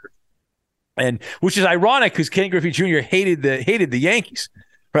Sr. And which is ironic because Ken Griffey Jr. hated the Yankees,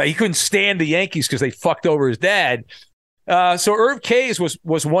 right? He couldn't stand the Yankees because they fucked over his dad. So Irv Kays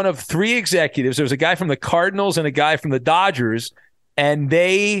was one of three executives. There was a guy from the Cardinals and a guy from the Dodgers, and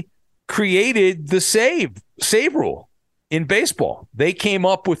they created the save rule in baseball. They came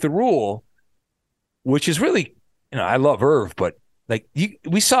up with the rule, which is really, I love Irv, but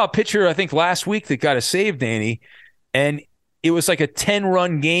we saw a pitcher, I think, last week that got a save, Danny, and it was like a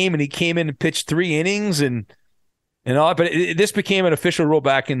 10-run game, and he came in and pitched 3 innings and all. But this became an official rule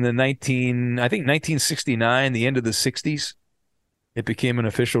back in the 1969, the end of the 60s. It became an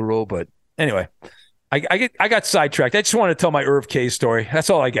official rule. But anyway, I got sidetracked. I just want to tell my Irv Kays story. That's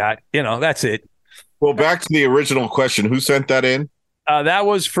all I got. That's it. Well, back to the original question. Who sent that in? That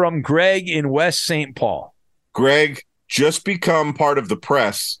was from Greg in West St. Paul. Greg, just become part of the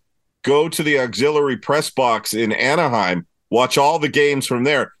press. Go to the auxiliary press box in Anaheim. Watch all the games from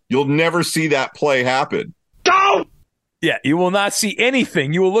there. You'll never see that play happen. Go! Yeah, you will not see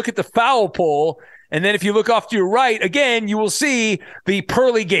anything. You will look at the foul pole, and then if you look off to your right, again, you will see the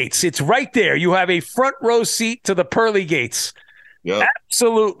pearly gates. It's right there. You have a front row seat to the pearly gates. Yep.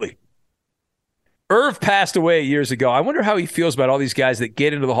 Absolutely. Irv passed away years ago. I wonder how he feels about all these guys that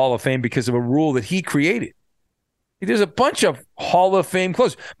get into the Hall of Fame because of a rule that he created. There's a bunch of Hall of Fame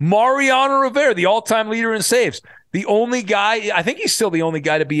close. Mariano Rivera, the all-time leader in saves. The only guy, I think he's still the only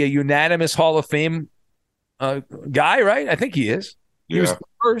guy to be a unanimous Hall of Fame guy, right? I think he is. He was the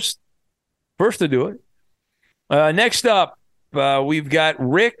first to do it. Next up, we've got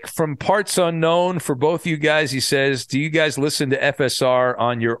Rick from Parts Unknown. For both you guys, he says, do you guys listen to FSR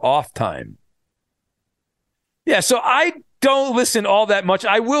on your off time? Yeah, so I don't listen all that much.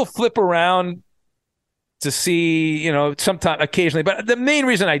 I will flip around to see, sometime occasionally. But the main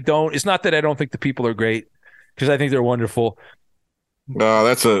reason I don't is not that I don't think the people are great, because I think they're wonderful. No,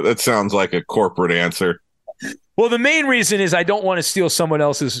 that sounds like a corporate answer. Well, the main reason is I don't want to steal someone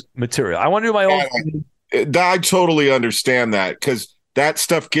else's material. I want to do my own thing. I totally understand that because that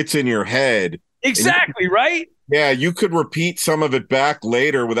stuff gets in your head. Exactly, right? Yeah, you could repeat some of it back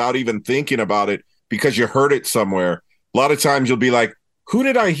later without even thinking about it because you heard it somewhere. A lot of times you'll be like, who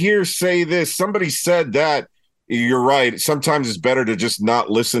did I hear say this? Somebody said that. You're right. Sometimes it's better to just not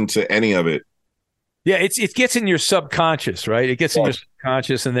listen to any of it. Yeah, it gets in your subconscious, right? It gets in your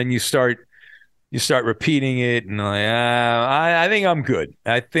subconscious, and then you start repeating it, and I think I'm good.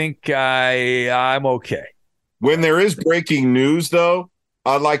 I think I'm okay. When there is breaking news, though,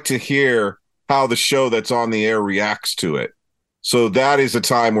 I'd like to hear how the show that's on the air reacts to it. So that is a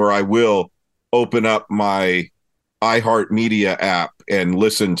time where I will open up my iHeartMedia app and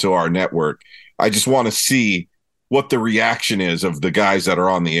listen to our network. I just want to see what the reaction is of the guys that are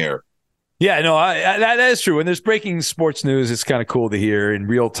on the air. Yeah, no, that is true. When there's breaking sports news, it's kind of cool to hear in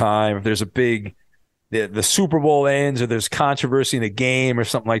real time. If there's a big, the Super Bowl ends or there's controversy in a game or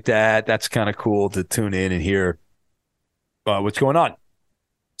something like that, that's kind of cool to tune in and hear what's going on.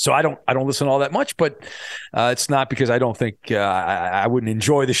 So I don't listen all that much, but it's not because I don't think I wouldn't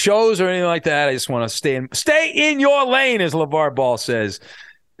enjoy the shows or anything like that. I just want to stay in your lane, as LeVar Ball says,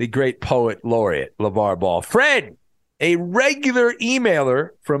 the great poet laureate LeVar Ball. Fred, a regular emailer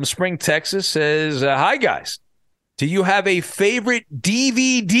from Spring, Texas, says, hi, guys. Do you have a favorite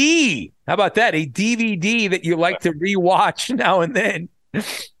DVD? How about that? A DVD that you like to rewatch now and then?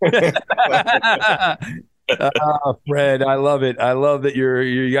 Fred, I love it. I love that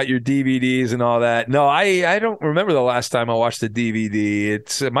you got your DVDs and all that. No, I don't remember the last time I watched a DVD.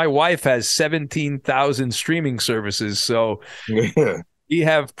 It's my wife has 17,000 streaming services, so we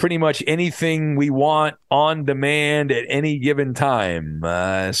have pretty much anything we want on demand at any given time.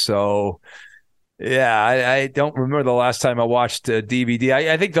 So Yeah, I don't remember the last time I watched a DVD.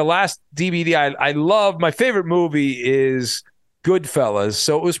 I think the last DVD I love, my favorite movie is Goodfellas.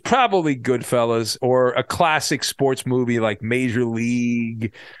 So it was probably Goodfellas or a classic sports movie like Major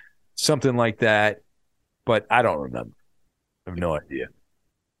League, something like that. But I don't remember. I have no idea.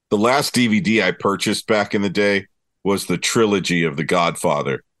 The last DVD I purchased back in the day was the trilogy of The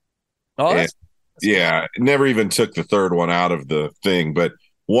Godfather. Oh, that's yeah. Never even took the third one out of the thing, but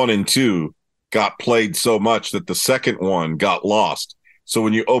 1 and 2 got played so much that the second one got lost. So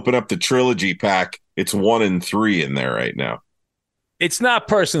when you open up the trilogy pack, it's 1 and 3 in there right now. It's not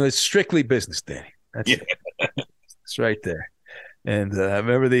personal. It's strictly business, Danny. That's it. It's right there. And I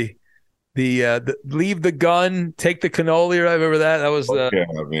remember the leave the gun, take the cannoli. I remember that. That was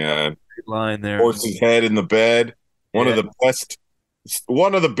the line there. Horse's head in the bed. One of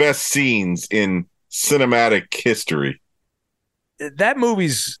the best scenes in cinematic history. That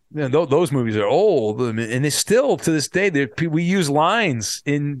movie's, those movies are old, and it's still to this day. We use lines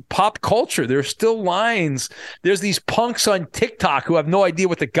in pop culture. There's still lines. There's these punks on TikTok who have no idea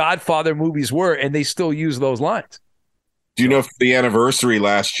what the Godfather movies were, and they still use those lines. Do you know, for the anniversary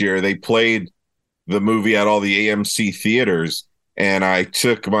last year, they played the movie at all the AMC theaters, and I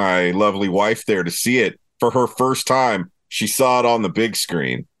took my lovely wife there to see it for her first time. She saw it on the big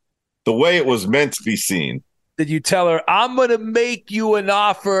screen, the way it was meant to be seen. Did you tell her, I'm going to make you an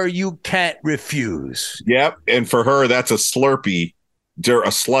offer you can't refuse? Yep. And for her, that's a Slurpee, a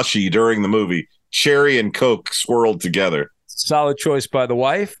slushie during the movie. Cherry and Coke swirled together. Solid choice by the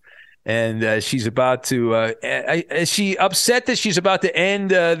wife. And she's about to is she upset that she's about to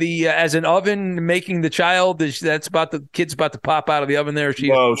end as an oven making the child? The kid's about to pop out of the oven there?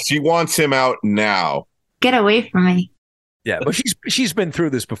 No, she wants him out now. Get away from me. Yeah, but she's been through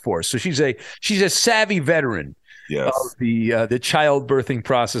this before, so she's a savvy veteran of the childbirthing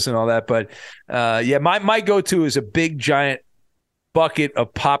process and all that. But my go-to is a big giant bucket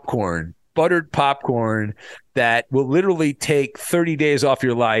of popcorn, buttered popcorn that will literally take 30 days off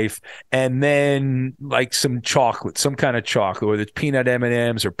your life, and then like some chocolate, some kind of chocolate, whether it's peanut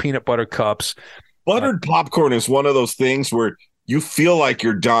M&Ms or peanut butter cups. Buttered popcorn is one of those things where you feel like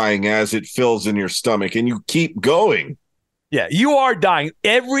you're dying as it fills in your stomach, and you keep going. Yeah, you are dying.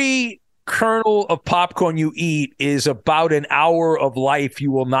 Every kernel of popcorn you eat is about an hour of life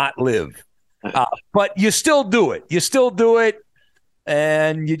you will not live. But you still do it.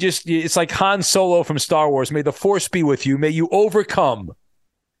 And it's like Han Solo from Star Wars. May the Force be with you. May you overcome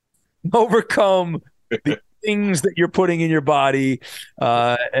the things that you're putting in your body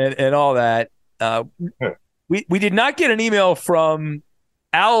and all that. We did not get an email from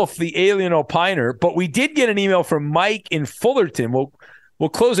Alf, the alien opiner, but we did get an email from Mike in Fullerton. We'll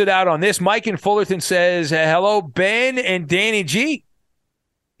close it out on this. Mike in Fullerton says, hello, Ben and Danny G.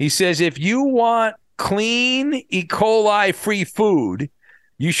 He says, if you want clean E. coli-free food,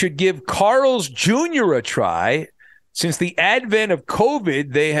 you should give Carl's Jr. a try. Since the advent of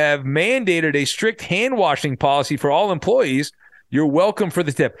COVID, they have mandated a strict hand washing policy for all employees. You're welcome for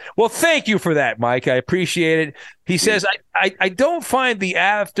the tip. Well, thank you for that, Mike. I appreciate it. He says, I don't find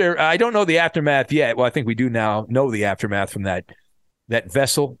I don't know the aftermath yet. Well, I think we do now know the aftermath from that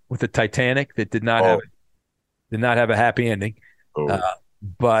vessel with the Titanic that did not have a happy ending.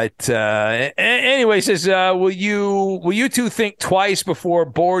 But anyway, he says, will you two think twice before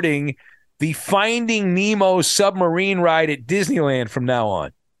boarding the Finding Nemo submarine ride at Disneyland from now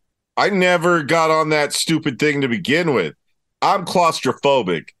on? I never got on that stupid thing to begin with. I'm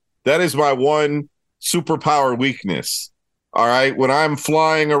claustrophobic. That is my one superpower weakness. All right. When I'm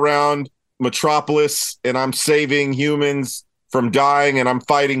flying around Metropolis and I'm saving humans from dying and I'm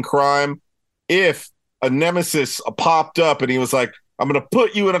fighting crime, if a nemesis popped up and he was like, I'm going to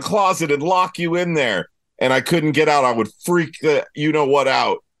put you in a closet and lock you in there, and I couldn't get out, I would freak the you-know-what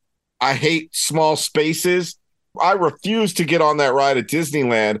out. I hate small spaces. I refuse to get on that ride at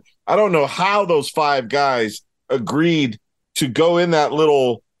Disneyland. I don't know how those 5 guys agreed to go in that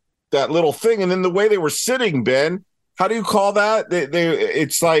little thing. And then the way they were sitting, Ben, how do you call that?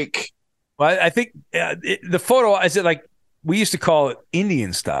 It's like, well, I think the photo, is it like, we used to call it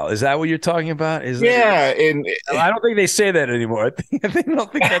Indian style. Is that what you're talking about? And I don't think they say that anymore. I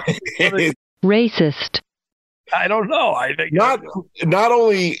don't think that's racist. I don't know. I think not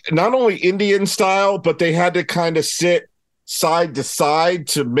only Indian style, but they had to kind of sit side to side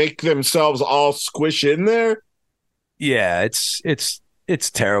to make themselves all squish in there. Yeah, it's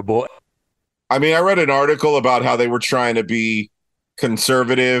terrible. I mean, I read an article about how they were trying to be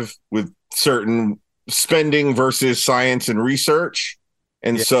conservative with certain spending versus science and research.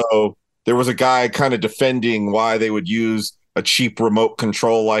 And so there was a guy kind of defending why they would use a cheap remote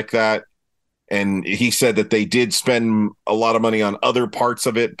control like that. And he said that they did spend a lot of money on other parts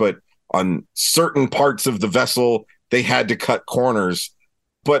of it, but on certain parts of the vessel, they had to cut corners.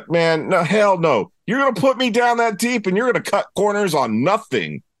 But man, no, hell no. You're going to put me down that deep and you're going to cut corners on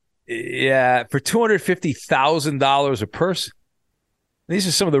nothing. Yeah, for $250,000 a person. These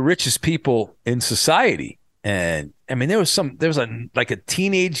are some of the richest people in society. And I mean, there was a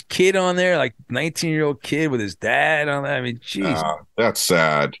teenage kid on there, like 19-year-old kid with his dad on that. I mean, geez. That's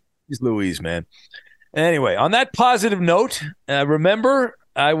sad. He's Louise, man. Anyway, on that positive note, remember,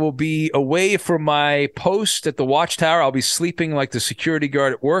 I will be away from my post at the Watchtower. I'll be sleeping like the security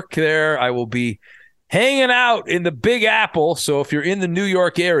guard at work there. I will be hanging out in the Big Apple. So if you're in the New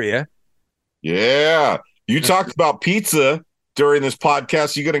York area. Yeah. You talked about pizza during this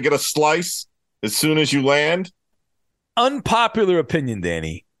podcast. You going to get a slice as soon as you land? Unpopular opinion,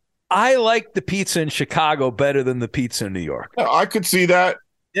 Danny. I like the pizza in Chicago better than the pizza in New York. I could see that.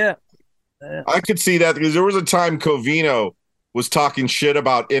 Yeah. I could see that because there was a time Covino was talking shit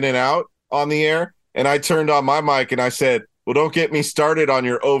about In-N-Out on the air, and I turned on my mic and I said, well, don't get me started on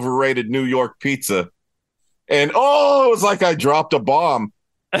your overrated New York pizza. And it was like I dropped a bomb.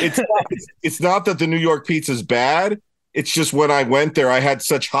 It's not that the New York pizza is bad. It's just when I went there, I had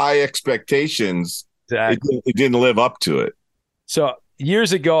such high expectations. Exactly. It didn't live up to it. So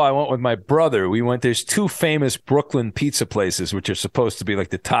years ago, I went with my brother. There's two famous Brooklyn pizza places, which are supposed to be like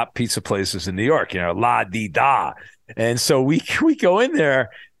the top pizza places in New York, La Di Da. And so we go in there,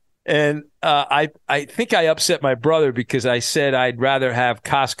 and I think I upset my brother because I said I'd rather have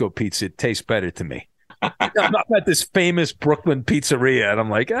Costco pizza. It tastes better to me. I'm at this famous Brooklyn pizzeria, and I'm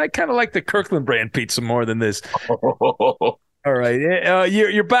like, I kind of like the Kirkland brand pizza more than this. All right.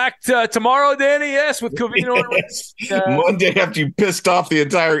 You're back tomorrow, Danny? Yes, with Covino. Yes. Monday after you pissed off the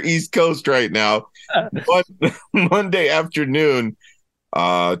entire East Coast right now. Monday afternoon,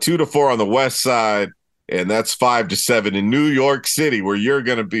 2 to 4 on the West Side, and that's 5 to 7 in New York City, where you're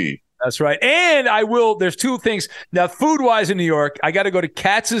going to be. That's right. And there's two things. Now, food-wise in New York, I got to go to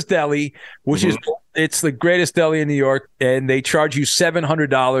Katz's Deli, which it's the greatest deli in New York, and they charge you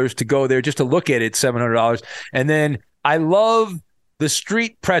 $700 to go there just to look at it, $700. And then I love the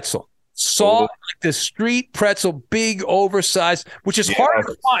street pretzel. Like the street pretzel, big, oversized, which is hard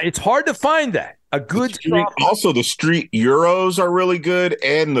to find. It's hard to find that. A good Also, the street gyros are really good,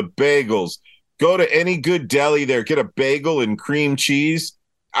 and the bagels. Go to any good deli there. Get a bagel and cream cheese.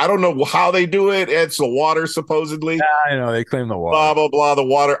 I don't know how they do it. It's the water, supposedly. Yeah, I know. They claim the water. Blah, blah, blah, the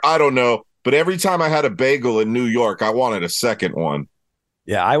water. I don't know. But every time I had a bagel in New York, I wanted a second one.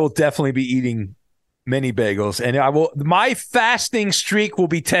 Yeah, I will definitely be eating many bagels. And my fasting streak will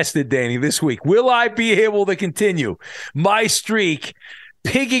be tested, Danny, this week. Will I be able to continue my streak,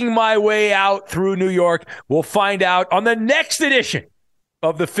 pigging my way out through New York? We'll find out on the next edition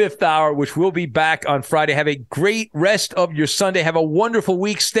of the Fifth Hour, which will be back on Friday. Have a great rest of your Sunday. Have a wonderful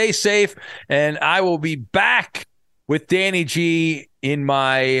week. Stay safe. And I will be back with Danny G in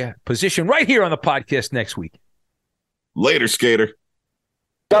my position right here on the podcast next week. Later, skater.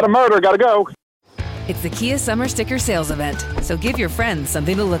 Got a murder. Got to go. It's the Kia Summer Sticker Sales Event, so give your friends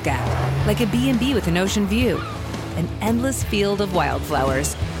something to look at, like a B&B with an ocean view, an endless field of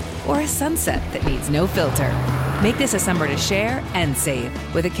wildflowers, or a sunset that needs no filter. Make this a summer to share and save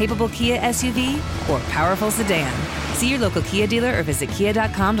with a capable Kia SUV or powerful sedan. See your local Kia dealer or visit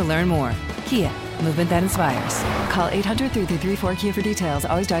kia.com to learn more. Kia, movement that inspires. Call 800-3334-KIA for details.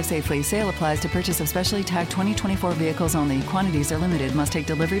 Always drive safely. Sale applies to purchase of specially tagged 2024 vehicles only. Quantities are limited. Must take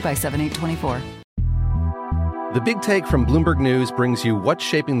delivery by 7/8/24. The Big Take from Bloomberg News brings you what's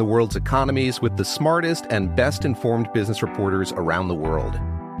shaping the world's economies with the smartest and best-informed business reporters around the world.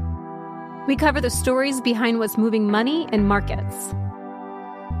 We cover the stories behind what's moving money and markets,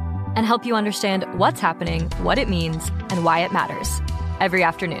 and help you understand what's happening, what it means, and why it matters every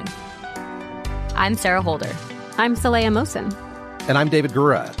afternoon. I'm Sarah Holder. I'm Saleha Mohsin. And I'm David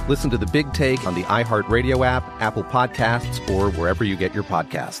Gura. Listen to The Big Take on the iHeartRadio app, Apple Podcasts, or wherever you get your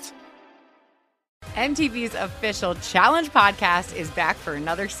podcasts. MTV's official Challenge podcast is back for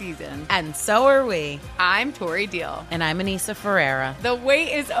another season. And so are we. I'm Tori Deal. And I'm Anissa Ferreira. The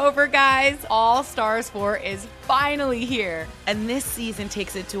wait is over, guys. All Stars 4 is finally here. And this season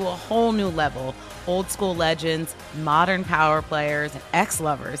takes it to a whole new level. Old school legends, modern power players, and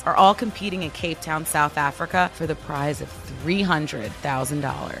ex-lovers are all competing in Cape Town, South Africa for the prize of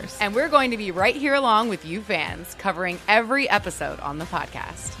 $300,000. And we're going to be right here along with you fans, covering every episode on the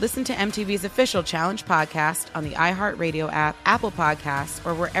podcast. Listen to MTV's official Challenge podcast on the iHeartRadio app, Apple Podcasts,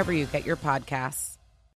 or wherever you get your podcasts.